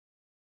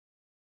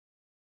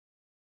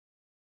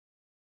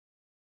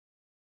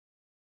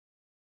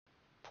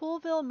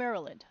Poolville,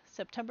 Maryland,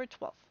 September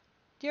 12th.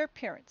 Dear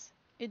Parents,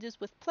 it is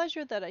with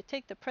pleasure that I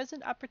take the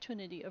present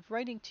opportunity of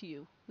writing to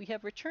you. We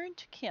have returned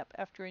to camp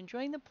after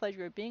enjoying the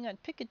pleasure of being on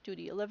picket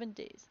duty 11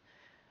 days.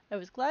 I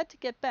was glad to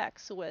get back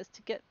so as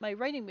to get my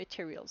writing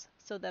materials,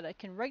 so that I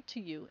can write to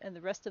you and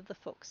the rest of the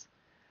folks.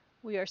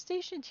 We are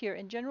stationed here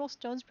in General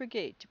Stone's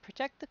brigade to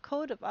protect the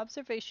code of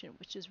observation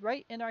which is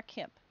right in our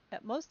camp.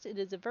 At most it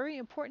is a very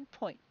important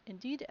point,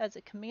 indeed, as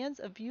it commands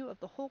a view of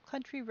the whole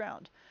country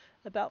round,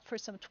 about for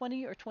some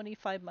 20 or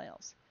 25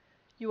 miles.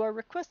 You are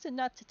requested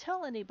not to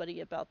tell anybody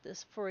about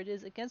this, for it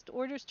is against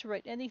orders to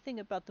write anything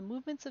about the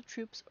movements of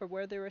troops or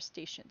where they are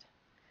stationed.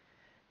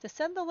 To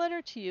send the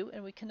letter to you,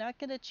 and we cannot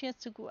get a chance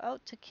to go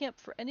out to camp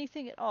for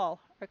anything at all,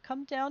 or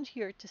come down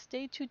here to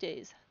stay 2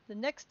 days. The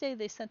next day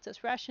they sent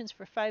us rations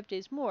for 5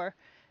 days more,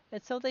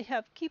 and so they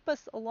have keep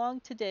us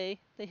along today.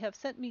 They have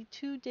sent me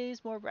 2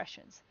 days more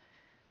rations.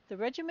 The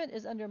regiment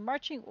is under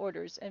marching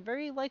orders, and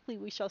very likely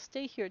we shall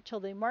stay here till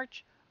they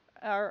march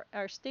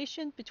are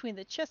stationed between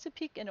the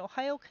Chesapeake and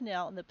Ohio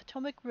Canal and the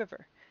Potomac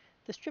River.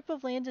 The strip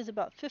of land is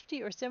about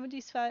 50 or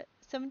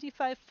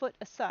 75 foot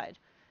aside.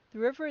 The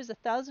river is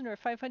 1,000 or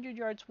 500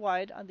 yards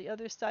wide. On the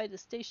other side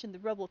is stationed the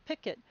rebel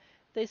picket.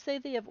 They say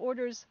they have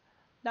orders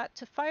not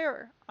to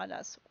fire on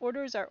us.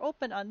 Orders are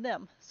open on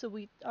them, so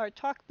we are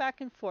talk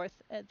back and forth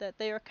that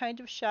they are kind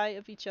of shy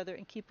of each other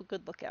and keep a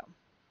good lookout.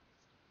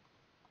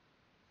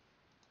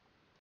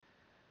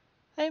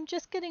 I am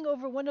just getting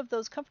over one of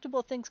those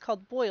comfortable things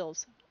called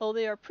boils. Oh,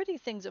 they are pretty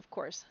things, of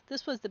course.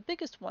 This was the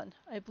biggest one,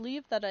 I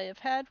believe, that I have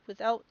had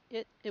without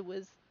it. It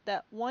was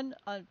that one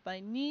on my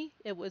knee.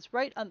 It was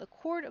right on the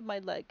cord of my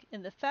leg,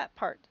 in the fat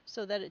part,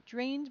 so that it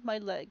drained my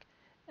leg.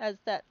 As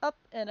that up,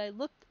 and I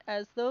looked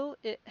as though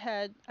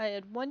I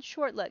had one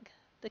short leg.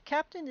 The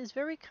captain is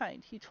very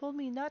kind. He told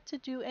me not to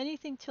do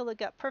anything till it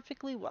got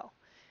perfectly well.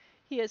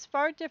 He is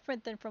far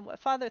different than from what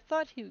father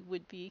thought he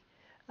would be.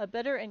 A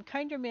better and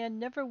kinder man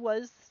never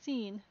was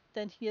seen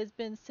than he has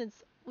been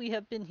since we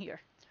have been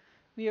here.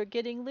 We are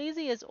getting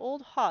lazy as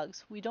old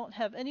hogs. We don't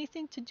have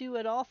anything to do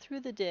at all through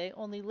the day,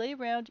 only lay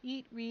round,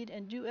 eat, read,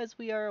 and do as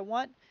we are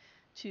wont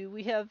to.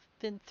 We have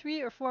been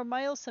 3 or 4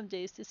 miles some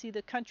days to see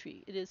the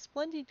country. It is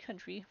splendid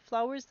country,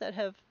 flowers that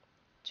have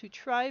to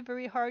try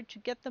very hard to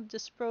get them to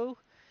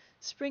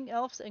spring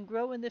elves and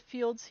grow in the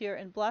fields here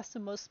and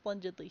blossom most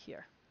splendidly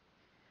here.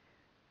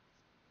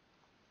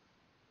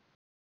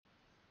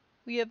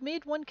 We have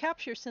made one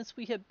capture since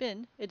we have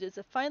been. It is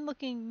a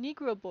fine-looking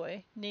Negro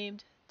boy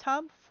named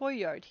Tom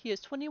Foyard. He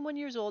is 21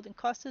 years old and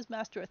cost his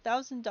master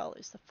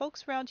 $1,000. The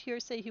folks round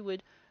here say he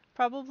would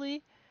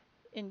probably,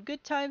 in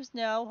good times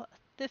now,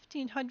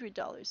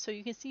 $1,500. So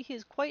you can see he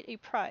is quite a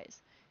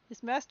prize.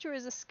 His master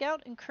is a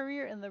scout and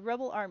courier in the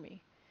rebel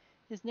army.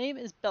 His name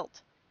is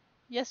Belt.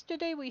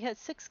 Yesterday we had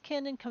 6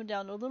 cannon come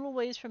down a little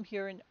ways from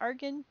here in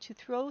Argonne to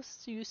throw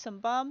you some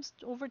bombs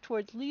over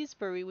towards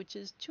Leesbury, which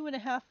is 2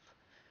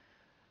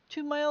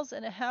 miles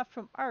and a half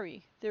from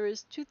Ari. There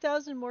is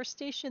 2,000 more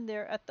stationed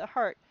there. At the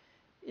heart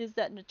is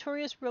that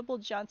notorious rebel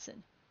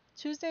Johnson.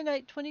 Tuesday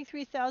night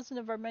 23,000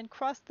 of our men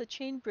crossed the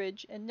Chain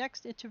Bridge and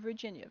next into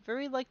Virginia.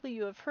 Very likely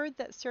you have heard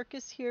that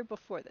circus here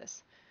before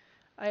this.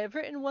 I have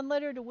written one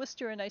letter to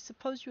Worcester, and I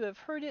suppose you have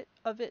heard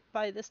of it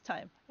by this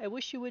time. I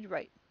wish you would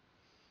write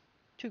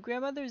to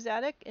Grandmother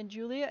Zadok and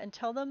Julia, and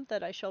tell them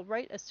that I shall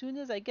write as soon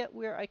as I get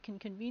where I can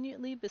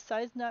conveniently.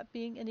 Besides not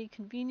being any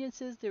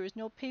conveniences, there is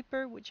no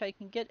paper which I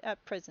can get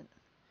at present.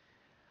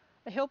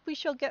 I hope we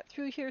shall get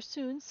through here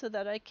soon, so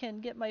that I can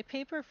get my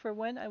paper for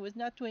when I was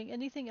not doing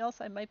anything else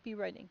I might be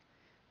writing.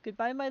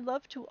 Goodbye, my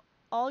love, to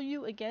all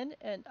you again,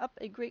 and up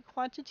a great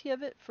quantity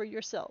of it for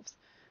yourselves.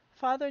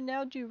 Father,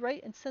 now do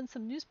write and send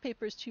some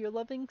newspapers to your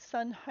loving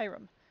son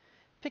Hiram.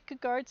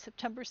 Pickegard,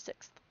 September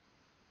 6th.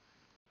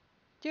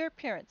 Dear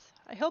Parents,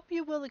 I hope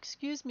you will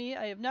excuse me.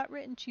 I have not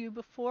written to you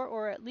before,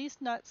 or at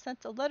least not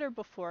sent a letter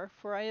before,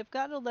 for I have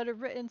got a letter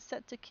written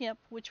sent to camp,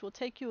 which will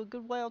take you a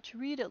good while to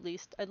read at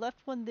least. I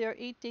left one there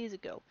 8 days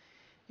ago.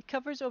 It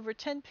covers over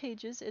 10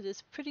 pages. It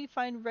is pretty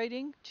fine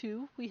writing,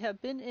 too. We have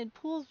been in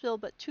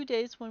Poolsville but 2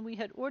 days, when we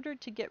had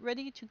ordered to get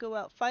ready to go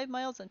out 5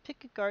 miles on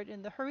picket guard.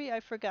 In the hurry I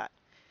forgot.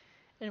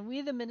 And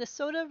we, the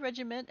Minnesota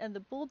Regiment, and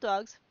the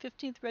Bulldogs,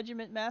 15th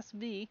Regiment Mass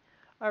V,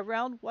 are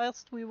round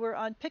whilst we were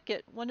on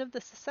picket. One of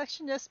the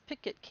secessionist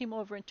picket came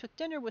over and took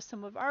dinner with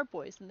some of our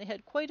boys, and they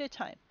had quite a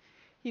time.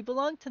 He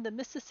belonged to the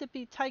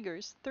Mississippi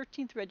Tigers,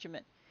 13th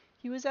Regiment.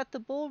 He was at the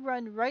Bull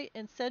Run right,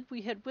 and said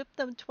we had whipped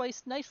them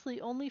twice nicely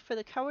only for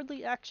the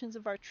cowardly actions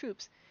of our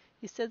troops.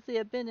 He says they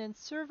have been in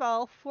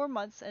Serval 4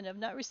 months and have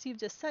not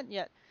received a cent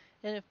yet,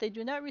 and if they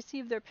do not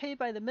receive their pay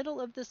by the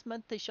middle of this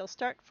month they shall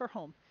start for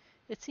home.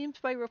 It seems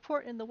by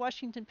report in the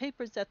Washington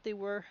papers that they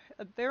were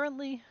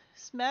apparently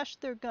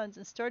smashed their guns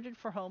and started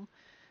for home,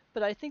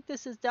 but I think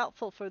this is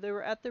doubtful, for they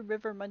were at the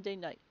river Monday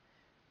night.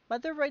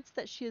 Mother writes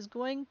that she is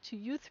going to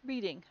youth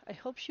reading. I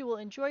hope she will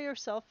enjoy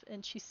herself,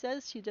 and she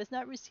says she does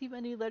not receive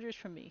any letters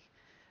from me.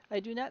 I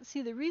do not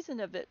see the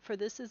reason of it, for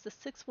this is the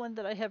 6th one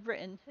that I have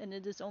written, and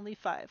it is only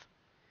 5.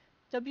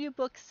 W.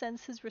 Book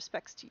sends his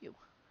respects to you.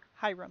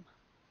 Hiram.